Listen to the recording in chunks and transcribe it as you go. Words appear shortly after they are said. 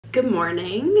Good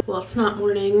morning. Well, it's not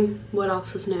morning. What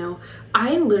else is new?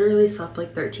 I literally slept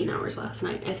like 13 hours last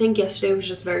night. I think yesterday was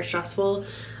just very stressful.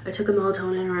 I took a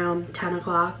melatonin around 10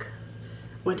 o'clock,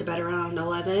 went to bed around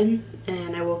 11,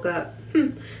 and I woke up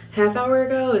half hour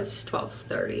ago. It's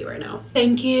 12:30 right now.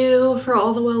 Thank you for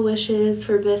all the well wishes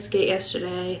for Biscuit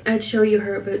yesterday. I'd show you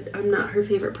her, but I'm not her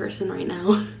favorite person right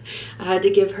now. I had to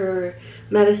give her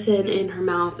medicine in her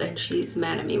mouth and she's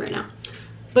mad at me right now.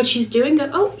 But she's doing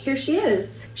good. Oh, here she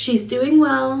is. She's doing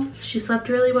well. She slept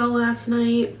really well last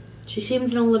night. She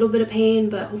seems in a little bit of pain,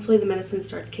 but hopefully the medicine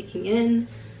starts kicking in.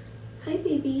 Hi,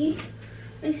 baby.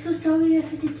 I'm so sorry I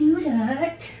had to do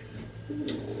that.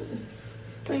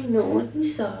 I know, I'm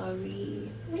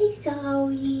sorry. I'm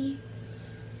sorry.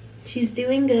 She's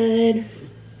doing good.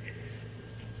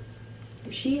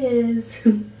 There she is.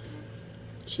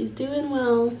 She's doing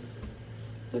well.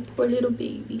 My poor little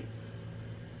baby.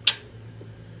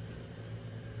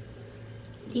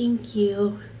 Thank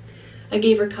you. I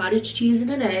gave her cottage cheese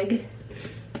and an egg.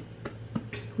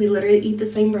 We literally eat the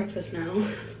same breakfast now.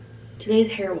 Today's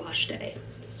hair wash day.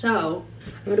 So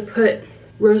I'm gonna put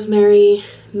rosemary,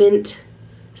 mint,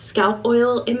 scalp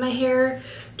oil in my hair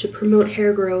to promote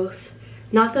hair growth.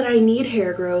 Not that I need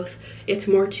hair growth, it's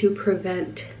more to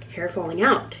prevent hair falling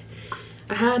out.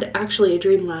 I had actually a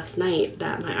dream last night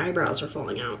that my eyebrows were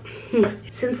falling out.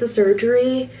 Since the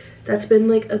surgery, that's been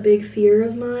like a big fear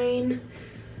of mine.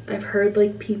 I've heard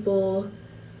like people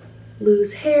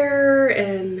lose hair,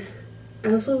 and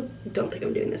I also don't think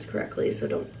I'm doing this correctly, so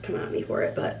don't come at me for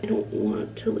it, but I don't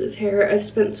want to lose hair. I've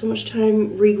spent so much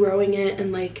time regrowing it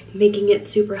and like making it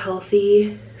super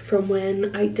healthy from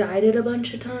when I dyed it a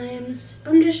bunch of times.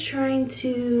 I'm just trying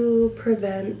to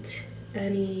prevent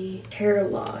any hair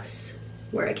loss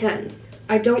where I can.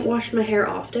 I don't wash my hair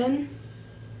often.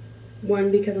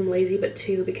 One, because I'm lazy, but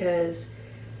two, because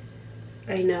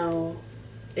I know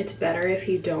it's better if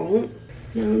you don't.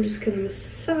 Now I'm just gonna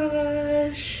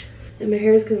massage, and my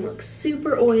hair is gonna look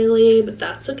super oily, but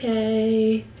that's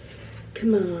okay.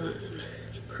 Come on,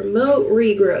 promote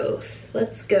regrowth.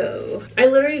 Let's go. I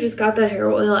literally just got that hair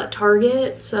oil at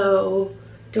Target, so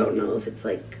don't know if it's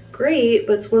like great,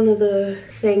 but it's one of the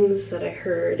things that I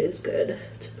heard is good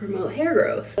to promote hair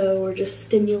growth. So we're just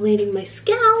stimulating my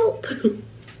scalp.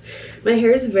 My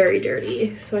hair is very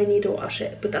dirty, so I need to wash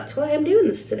it, but that's why I'm doing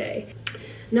this today.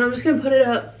 Now I'm just gonna put it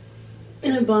up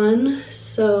in a bun.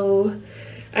 So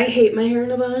I hate my hair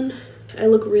in a bun. I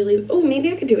look really, oh,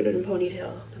 maybe I could do it in a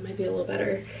ponytail. That might be a little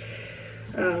better.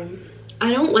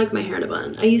 I don't like my hair in a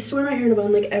bun. I used to wear my hair in a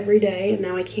bun like every day, and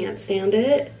now I can't stand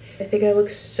it. I think I look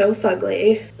so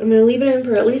fugly. I'm gonna leave it in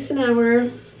for at least an hour.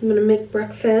 I'm gonna make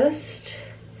breakfast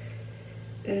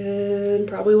and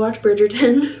probably watch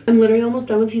Bridgerton. I'm literally almost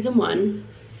done with season 1.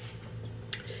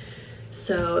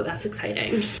 So that's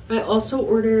exciting. I also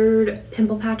ordered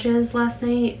pimple patches last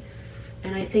night,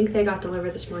 and I think they got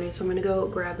delivered this morning, so I'm gonna go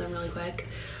grab them really quick.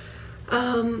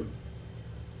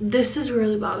 This is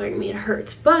really bothering me. It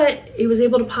hurts, but it was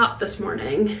able to pop this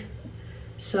morning.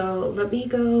 So let me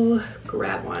go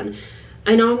grab one.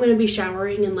 I know I'm gonna be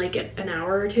showering in like an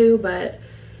hour or two, but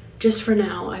just for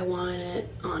now, I want it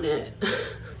on it.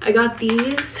 I got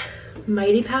these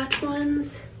Mighty Patch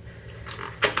ones.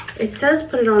 It says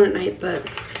put it on at night, but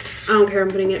I don't care. I'm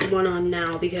putting one on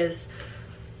now because,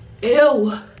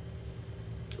 ew.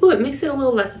 Oh, it makes it a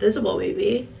little less visible,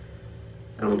 maybe.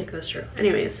 I don't think that's true.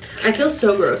 Anyways, I feel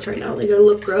so gross right now. Like, I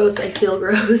look gross, I feel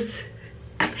gross.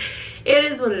 It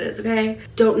is what it is, okay?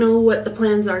 Don't know what the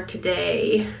plans are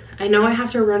today. I know I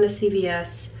have to run to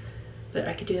CVS, but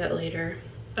I could do that later.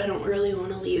 I don't really want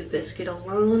to leave Biscuit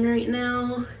alone right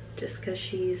now, just because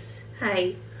she's,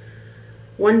 hi.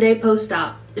 One day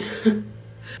post-op.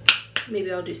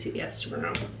 Maybe I'll do CVS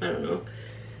tomorrow. I don't know.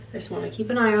 I just want to keep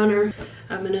an eye on her.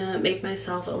 I'm gonna make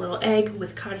myself a little egg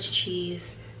with cottage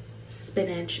cheese,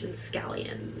 spinach, and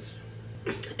scallions.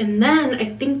 And then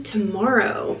I think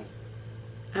tomorrow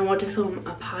I want to film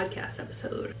a podcast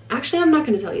episode. Actually, I'm not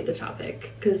going to tell you the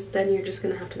topic because then you're just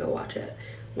going to have to go watch it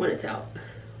when it's out,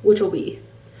 which will be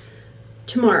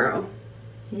tomorrow.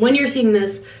 When you're seeing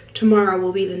this, tomorrow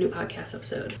will be the new podcast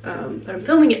episode. But I'm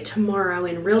filming it tomorrow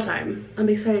in real time. I'm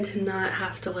excited to not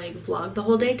have to like vlog the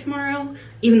whole day tomorrow.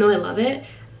 Even though I love it,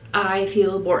 I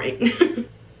feel boring.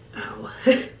 Ow.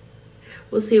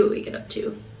 We'll see what we get up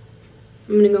to.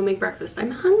 I'm gonna go make breakfast.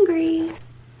 I'm hungry.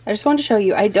 I just wanted to show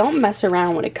you, I don't mess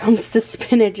around when it comes to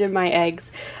spinach in my eggs.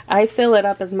 I fill it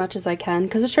up as much as I can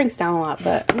because it shrinks down a lot,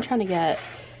 but I'm trying to get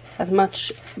as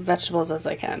much vegetables as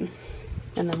I can.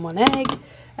 And then one egg.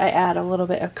 I add a little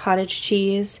bit of cottage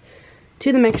cheese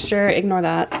to the mixture. Ignore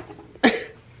that.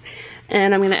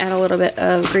 And I'm going to add a little bit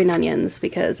of green onions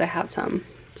because I have some.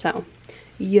 So,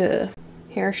 yeah.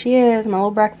 Here she is, my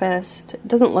little breakfast. It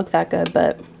doesn't look that good,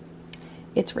 but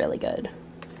it's really good.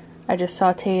 I just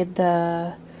sauteed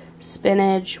the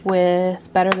spinach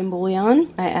with better than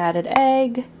bouillon. I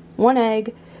added one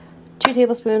egg, 2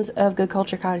 tablespoons of Good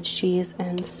Culture cottage cheese,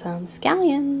 and some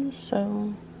scallions.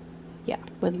 So, yeah,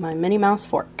 with my Minnie Mouse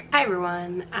fork. Hi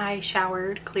everyone, I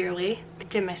showered, clearly.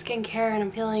 Did my skincare and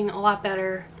I'm feeling a lot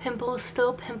better. Pimple is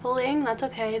still pimpling, that's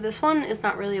okay. This one is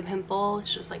not really a pimple,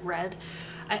 it's just like red.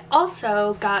 I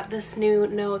also got this new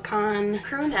Noah Kahan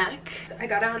crew neck. I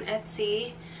got it on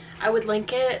Etsy. I would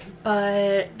link it,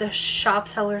 but the shop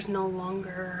seller is no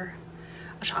longer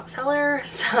a shop seller,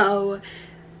 so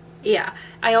yeah.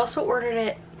 I also ordered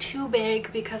it too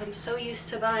big because I'm so used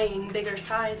to buying bigger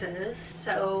sizes,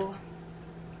 so,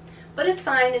 but it's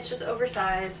fine, it's just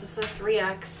oversized. This is a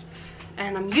 3X,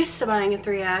 and I'm used to buying a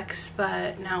 3X,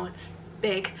 but now it's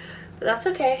big. But that's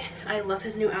okay. I love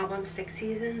his new album, 6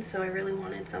 Seasons, so I really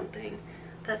wanted something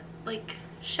that, like,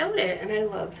 showed it, and I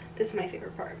love, this is my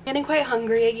favorite part. Getting quite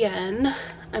hungry again.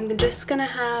 I'm just gonna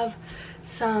have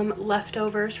some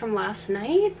leftovers from last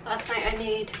night. Last night I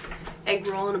made egg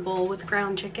roll in a bowl with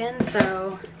ground chicken,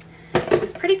 so it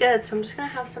was pretty good, so I'm just gonna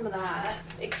have some of that.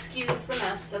 Excuse the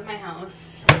mess of my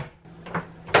house.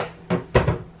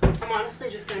 I'm honestly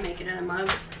just gonna make it in a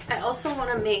mug. I also want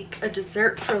to make a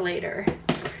dessert for later.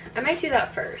 I might do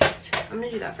that first. I'm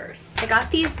gonna do that first. I got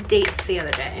these dates the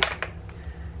other day,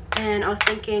 and I was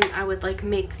thinking I would like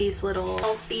make these little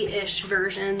healthy-ish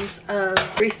versions of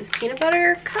Reese's peanut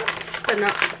butter cups, but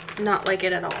not like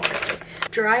it at all, really.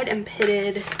 Dried and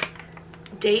pitted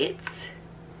dates,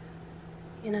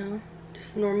 you know,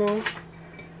 just normal.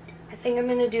 I think I'm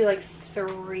gonna do like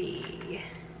 3.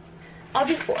 I'll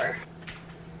do 4.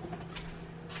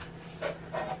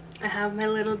 I have my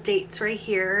little dates right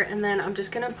here, and then I'm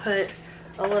just gonna put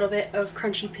a little bit of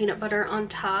crunchy peanut butter on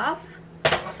top.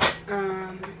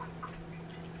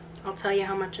 I'll tell you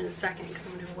how much in a second because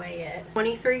I'm gonna weigh it.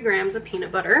 23 grams of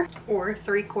peanut butter, or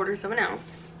 3/4 of an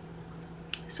ounce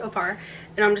so far.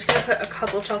 And I'm just gonna put a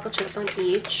couple chocolate chips on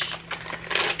each.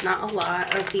 Not a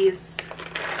lot of these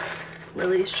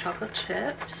Lily's chocolate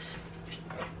chips.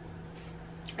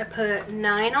 I put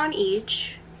 9 on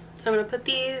each. So I'm gonna put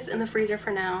these in the freezer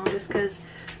for now, just because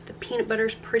the peanut butter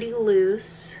is pretty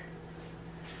loose.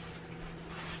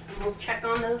 And we'll check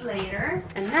on those later.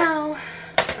 And now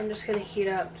I'm just gonna heat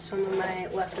up some of my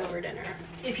leftover dinner.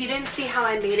 If you didn't see how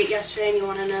I made it yesterday and you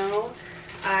wanna know,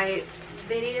 I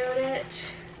videoed it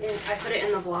and I put it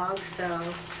in the vlog, so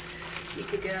you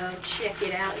could go check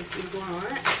it out if you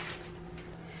want.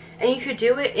 And you could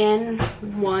do it in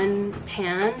one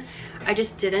pan. I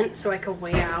just didn't, so I could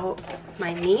weigh out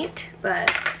my meat,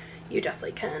 but you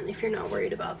definitely can if you're not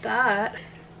worried about that.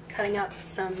 Cutting up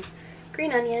some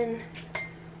green onion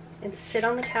and sit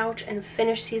on the couch and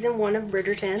finish season 1 of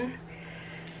Bridgerton.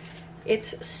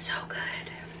 It's so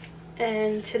good.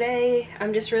 And today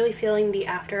I'm just really feeling the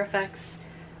after effects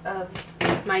of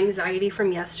my anxiety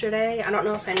from yesterday. I don't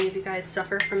know if any of you guys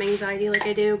suffer from anxiety like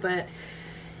I do, but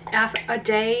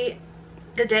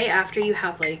the day after you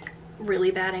have like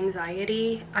really bad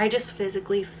anxiety, I just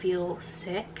physically feel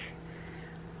sick.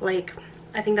 Like,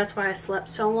 I think that's why I slept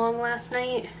so long last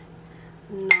night.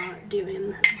 Not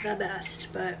doing the best,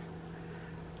 but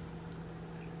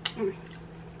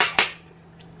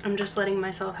I'm just letting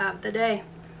myself have the day.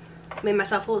 Made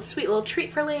myself a little sweet little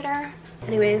treat for later.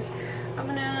 Anyways, I'm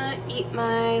gonna eat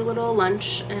my little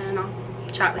lunch and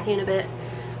I'll chat with you in a bit.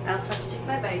 I also have to take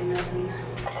my vitamin.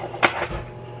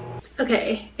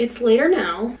 Okay, it's later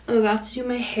now. I'm about to do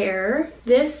my hair.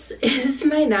 This is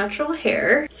my natural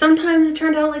hair. Sometimes it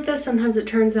turns out like this, sometimes it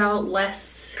turns out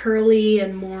less curly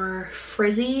and more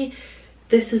frizzy.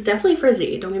 This is definitely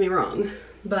frizzy, don't get me wrong,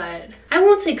 but I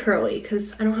won't say curly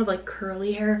because I don't have like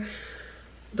curly hair,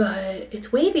 but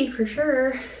it's wavy for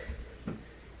sure.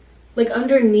 Like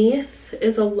underneath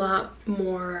is a lot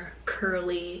more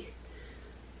curly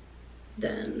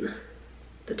than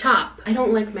the top. I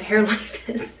don't like my hair like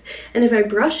this, and if I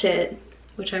brush it,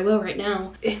 which I will right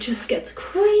now, it just gets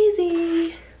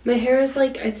crazy. My hair is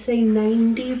like, I'd say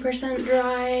 90%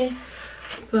 dry,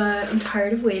 but I'm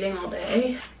tired of waiting all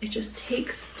day. It just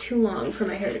takes too long for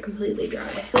my hair to completely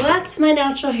dry. So that's my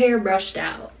natural hair brushed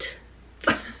out.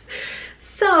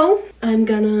 So I'm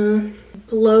gonna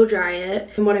blow dry it,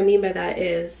 and what I mean by that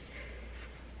is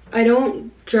I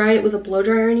don't dry it with a blow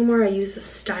dryer anymore. I use a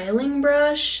styling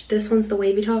brush. This one's the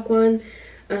Wavy Talk one.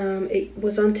 It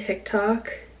was on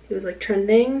TikTok. It was like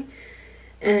trending.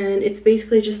 And it's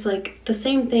basically just like the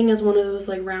same thing as one of those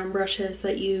like round brushes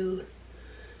that you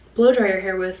blow dry your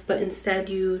hair with, but instead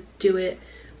you do it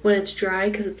when it's dry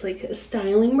because it's like a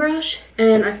styling brush,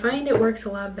 and I find it works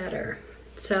a lot better.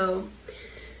 So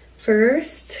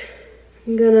first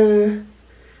I'm gonna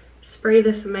spray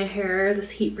this in my hair,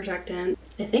 this heat protectant.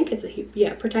 I think it's a heat,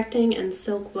 yeah, protecting and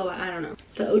silk blowout, I don't know.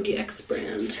 The OGX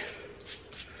brand.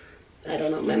 I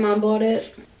don't know, my mom bought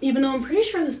it. Even though I'm pretty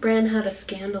sure this brand had a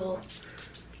scandal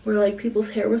where like people's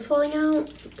hair was falling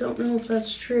out. Don't know if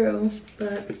that's true,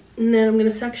 but. And then I'm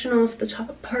gonna section off the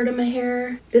top part of my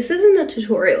hair. This isn't a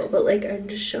tutorial, but like I'm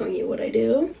just showing you what I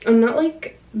do. I'm not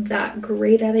like that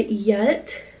great at it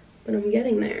yet, but I'm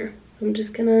getting there. I'm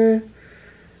just gonna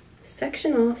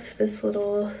section off this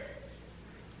little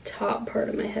top part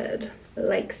of my head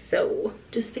like so,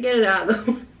 just to get it out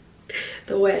of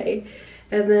the way.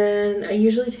 And then I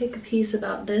usually take a piece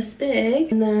about this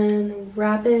big and then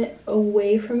wrap it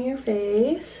away from your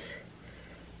face,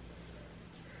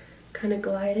 kind of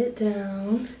glide it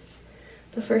down.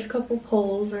 The first couple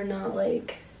pulls are not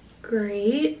like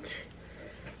great,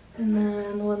 and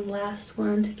then one last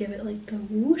one to give it like the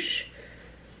whoosh.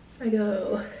 I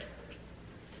go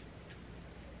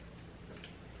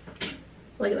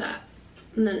like that,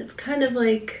 and then it's kind of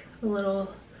like a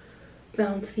little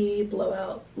bouncy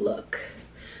blowout look.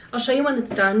 I'll show you when it's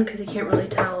done because you can't really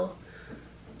tell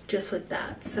just with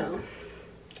that, so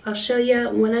I'll show you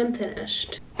when I'm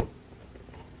finished.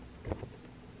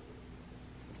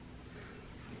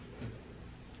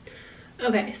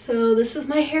 Okay, so this is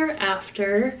my hair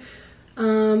after.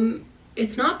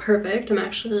 It's not perfect. I'm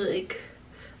actually like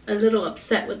a little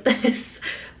upset with this,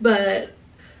 but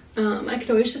I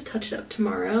could always just touch it up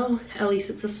tomorrow. At least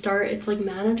it's a start. It's like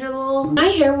manageable. My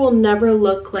hair will never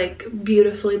look like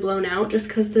beautifully blown out just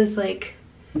because there's like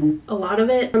a lot of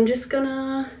it. I'm just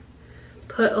gonna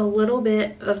put a little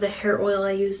bit of the hair oil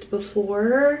I used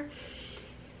before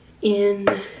in,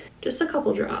 just a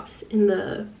couple drops in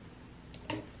the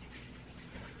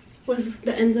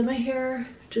ends of my hair,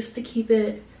 just to keep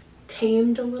it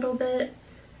tamed a little bit.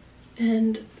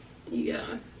 And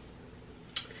yeah,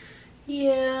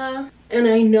 and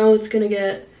I know it's gonna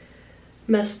get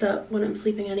messed up when I'm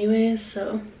sleeping anyways,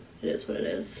 so it is what it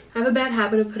is. I have a bad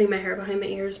habit of putting my hair behind my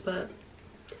ears, but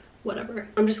whatever.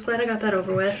 I'm just glad I got that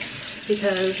over with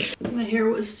because my hair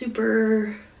was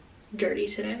super dirty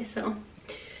today, so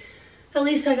at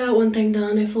least I got one thing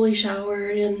done. I fully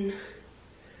showered and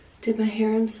did my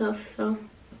hair and stuff, so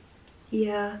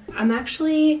yeah. I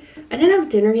didn't have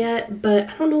dinner yet, but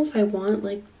I don't know if I want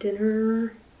like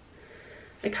dinner.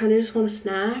 I kind of just want a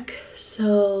snack,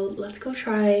 so let's go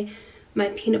try my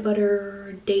peanut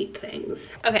butter date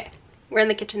things. Okay, we're in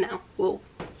the kitchen now. Whoa,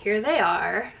 here they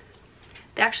are.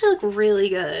 They actually look really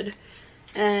good,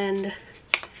 and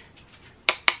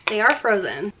they are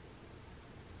frozen.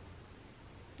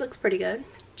 Looks pretty good.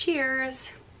 Cheers.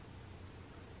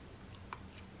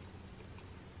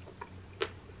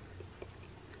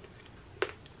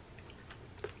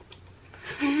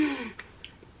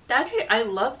 I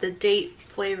love the date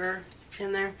flavor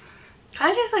in there.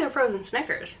 Kind of tastes like a frozen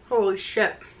Snickers. Holy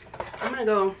shit. I'm gonna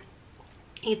go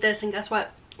eat this, and guess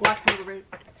what? Watch more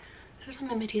There's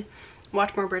something in my teeth.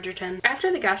 Watch more Bridgerton. After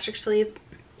the gastric sleeve,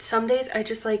 some days I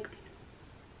just like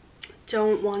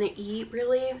don't want to eat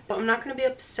really. But I'm not gonna be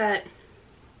upset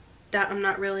that I'm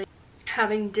not really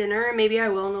having dinner. Maybe I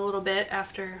will in a little bit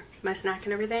after my snack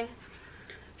and everything.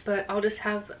 But I'll just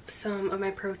have some of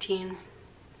my protein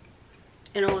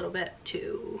in a little bit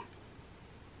to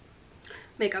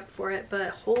make up for it. But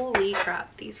holy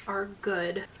crap, these are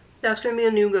good. That's gonna be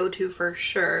a new go-to for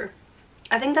sure.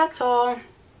 I think that's all I'm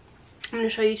gonna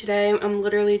show you today. I'm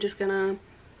literally just gonna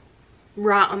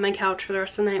rot on my couch for the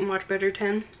rest of the night and watch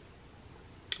Bridgerton.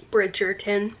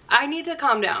 I need to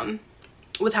calm down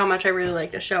with how much I really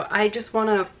like this show. I just want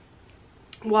to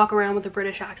walk around with a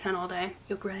British accent all day.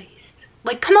 Your Grace.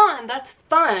 Like, come on, that's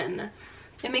fun.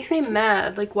 It makes me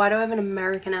mad. Like, why do I have an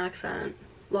American accent?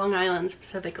 Long Island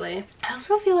specifically. I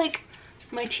also feel like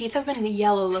my teeth have been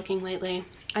yellow looking lately.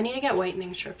 I need to get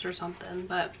whitening strips or something,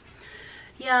 but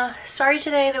yeah, sorry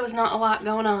today there was not a lot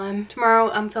going on.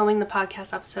 Tomorrow I'm filming the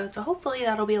podcast episode, so hopefully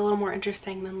that'll be a little more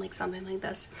interesting than like something like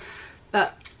this.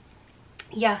 But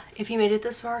yeah, if you made it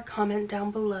this far, comment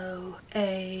down below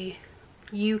a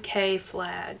UK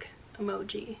flag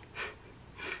emoji.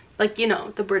 Like, you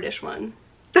know, the British one.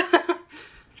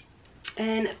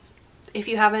 And if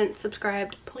you haven't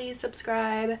subscribed, please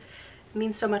subscribe. It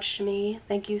means so much to me.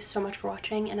 Thank you so much for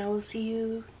watching, and I will see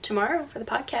you tomorrow for the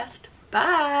podcast.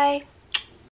 Bye!